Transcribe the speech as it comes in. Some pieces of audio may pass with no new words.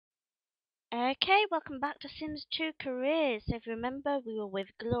Okay, welcome back to Sims 2 Careers. So if you remember, we were with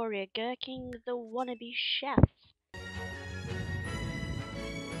Gloria Gherkin, the wannabe chef.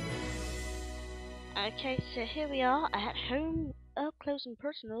 Okay, so here we are at home, up close and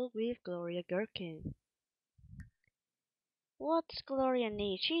personal with Gloria Gherkin. What does Gloria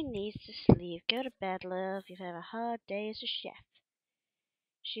need? She needs to sleep. Go to bed, love. You've had a hard day as a chef.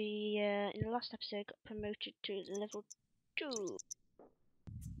 She, in the last episode, got promoted to level 2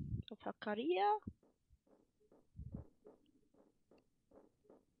 of her career.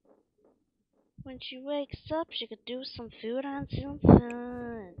 When she wakes up, she could do some food and some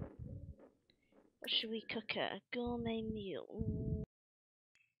fun. What should we cook her? A gourmet meal.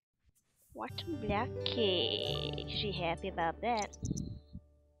 White and black cake. She happy about that.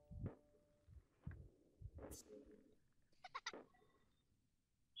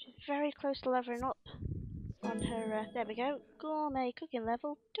 She's very close to leveling up on her, there we go, gourmet cooking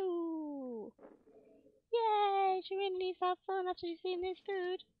level 2. Yay! She really needs to have fun after she's seen this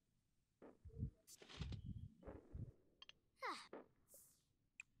food.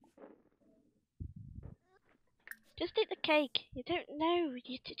 Just eat the cake. You don't know.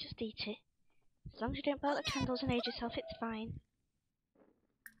 You just eat it. As long as you don't burn the candles and age yourself, it's fine.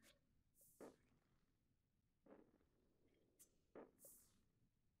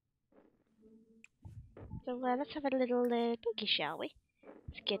 So let's have a little boogie, shall we?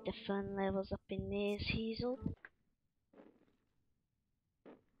 Let's get the fun levels up in this Hazel.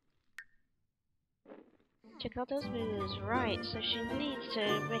 Check out those moves. Right, so she needs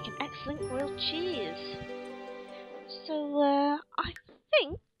to make an excellent grilled cheese. So, I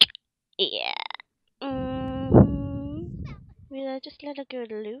think, yeah, we'll just let her go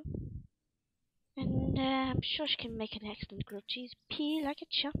to Lou. And I'm sure she can make an excellent grilled cheese pea like a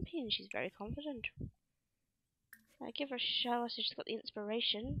champion. She's very confident. I give her a shower so she's got the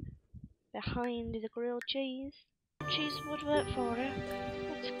inspiration behind the grilled cheese. Cheese would work for her.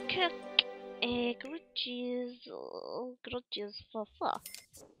 Let's cook grilled cheese for fun.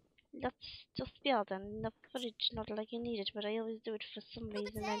 That's just weird and the fridge not like you need it, but I always do it for some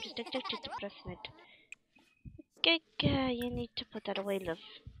reason. I'm just addicted to pressing it. Okay, you need to put that away, love.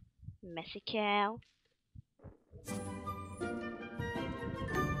 Messy cow.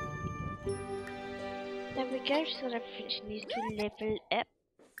 There we go, she's got everything she needs to level up.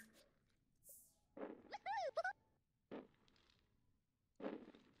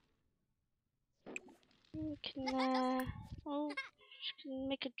 You can, oh, she can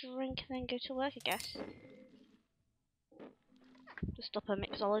make a drink and then go to work, I guess. To stop her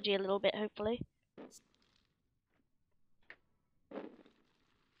mixology a little bit, hopefully.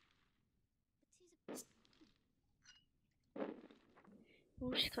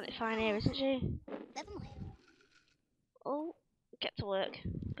 Oh, she's got it fine here, isn't she? Oh, get to work.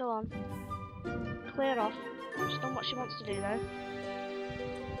 Go on. Clear off. She's done what she wants to do, though.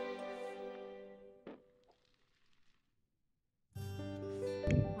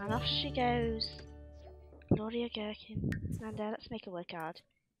 And off she goes. Gloria Gherkin. And let's make her work hard.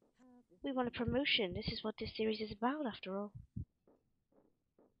 We want a promotion. This is what this series is about, after all.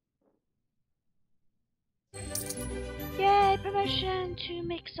 Yay! Promotion to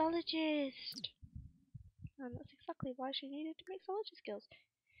mixologist! And that's exactly why she needed mixology skills.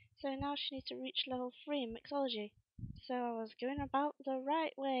 So now she needs to reach level 3 in mixology. So I was going about the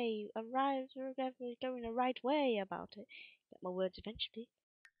right way. Going the right way about it. Get my words eventually.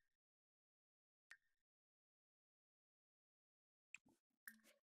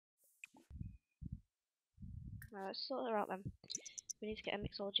 Now let's sort her out then. We need to get her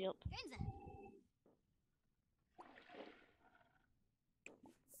mixology up.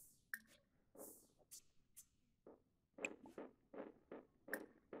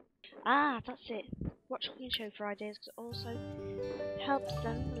 Ah, that's it. Watch Cooking Show Fridays because it also helps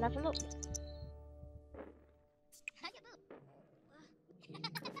them level up.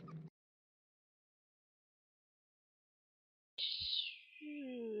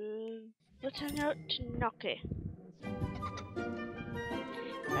 Butternut gnocchi.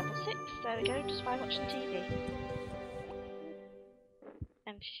 Level 6, there we go, just by watching TV.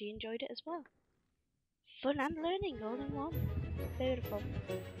 And she enjoyed it as well. Fun and learning all in one. Beautiful.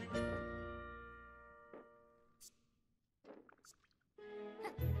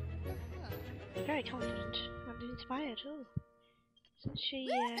 Very confident and inspired too. Isn't she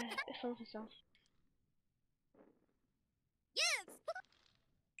a bit full of herself?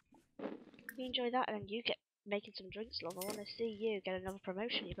 You enjoy that and you get making some drinks, love. I want to see you get another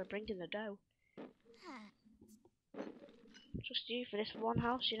promotion. You can bring in the dough. Just you for this one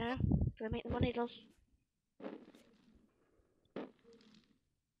house, you know. Gonna make the money, love.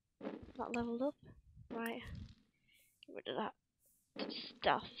 Not leveled up. Right. Get rid of that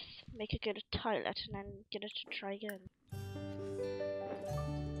stuff. Make a good toilet and then get it to try again.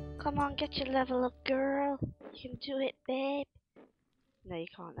 Come on, get your level up, girl. You can do it, babe. No, you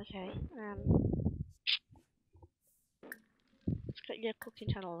can't. Okay. Let's get your cooking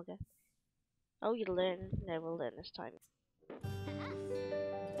channel again. Oh, you learn. No, we'll learn this time.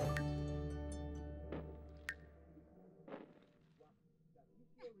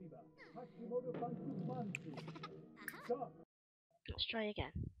 Let's try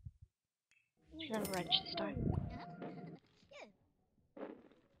again. Should have a wrench this time.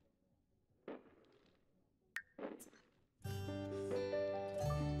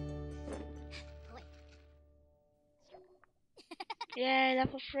 Yay,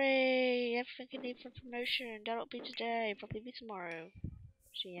 level 3! Everything you need for promotion. That'll be today, probably be tomorrow.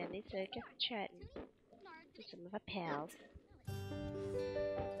 So yeah, need to get chatting with some of our pals.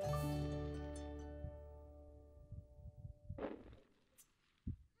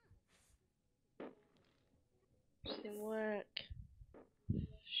 Should work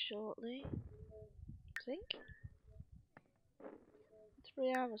shortly, I think.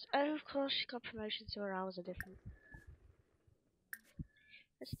 3 hours. Oh, of course, she got promotions, so her hours are different.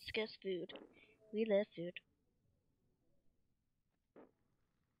 Let's discuss food. We love food.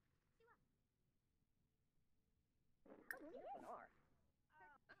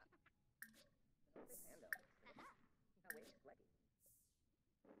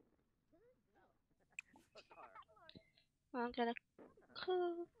 I'm gonna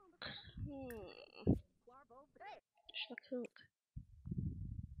cook. Should I cook?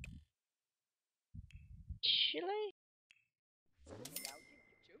 Chili?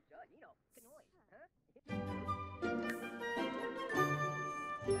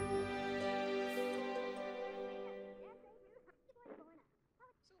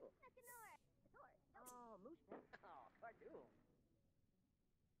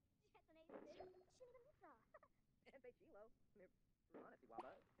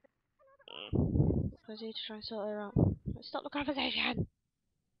 I need to try and sort her out. Let's stop the conversation!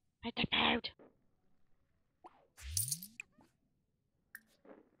 Make the food!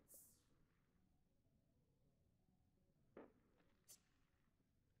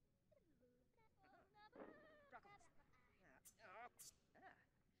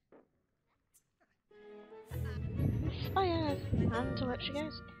 Fire! And to work she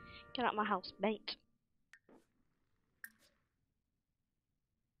goes. Get out of my house, mate.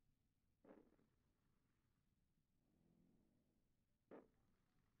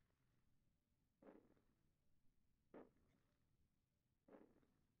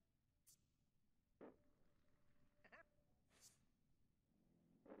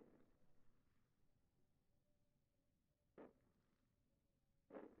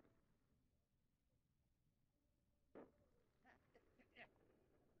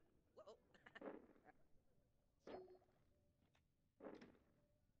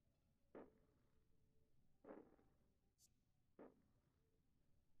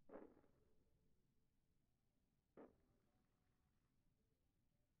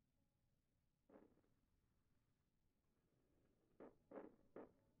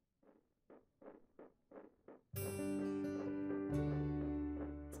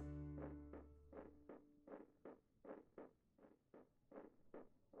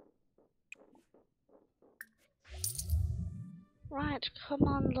 Right, come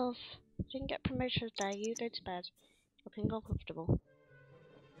on, love. You didn't get promotion today. You go to bed. Looking uncomfortable.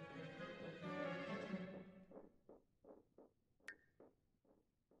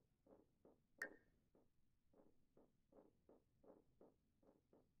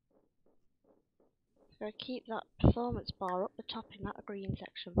 So keep that performance bar up the top in that green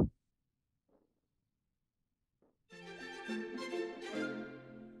section.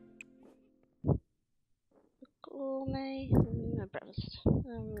 Gourmet breakfast.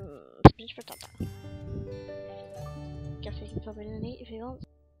 Spinach frittata. Guess he can come in and eat if he wants.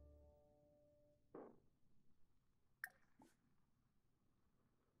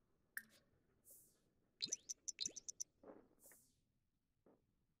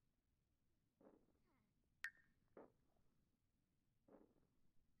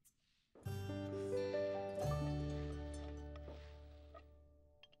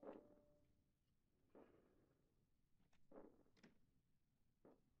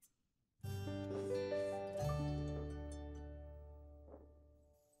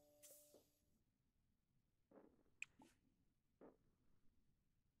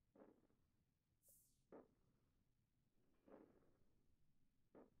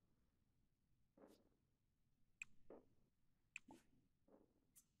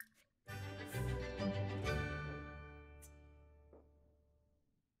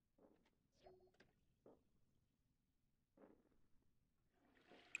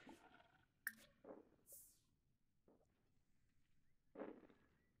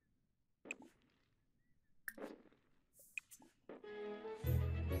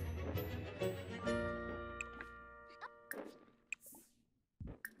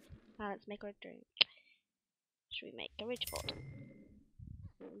 Now let's make her a drink. Should we make a ridge board?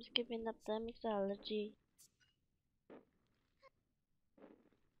 I'm just giving up the mixology.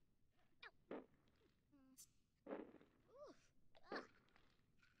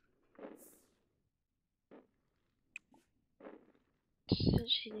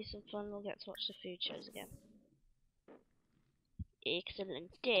 Since she needs some fun, we'll get to watch the food shows again.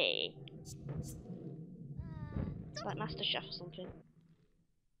 Excellent day. It's like MasterChef or something.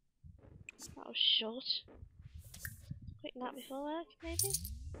 That was short. Quick nap before work, maybe?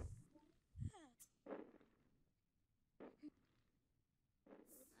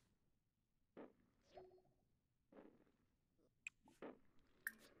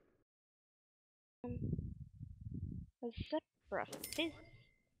 A zebra fizz.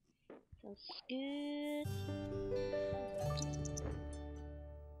 Sounds good.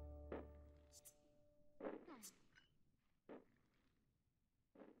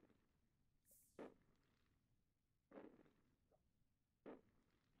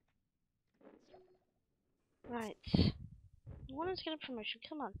 Right. I want to get a promotion.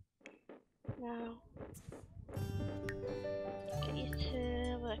 Come on. Now. Get you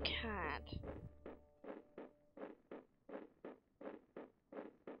to work hard.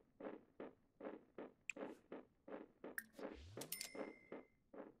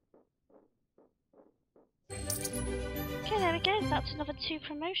 Okay, there we go. That's another 2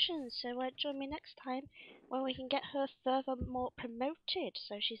 promotions. So join me next time when we can get her furthermore promoted.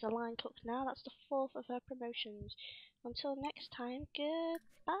 So she's a line cook now. That's the 4th of her promotions. Until next time,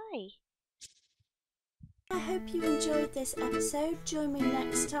 goodbye. I hope you enjoyed this episode. Join me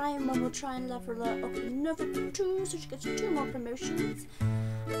next time when we'll try and level her up another 2 so she gets 2 more promotions.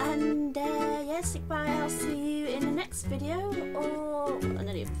 And yeah, stick by. I'll see you in the next video or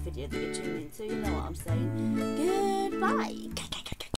another video that you're tuning in, so you know what I'm saying. Goodbye.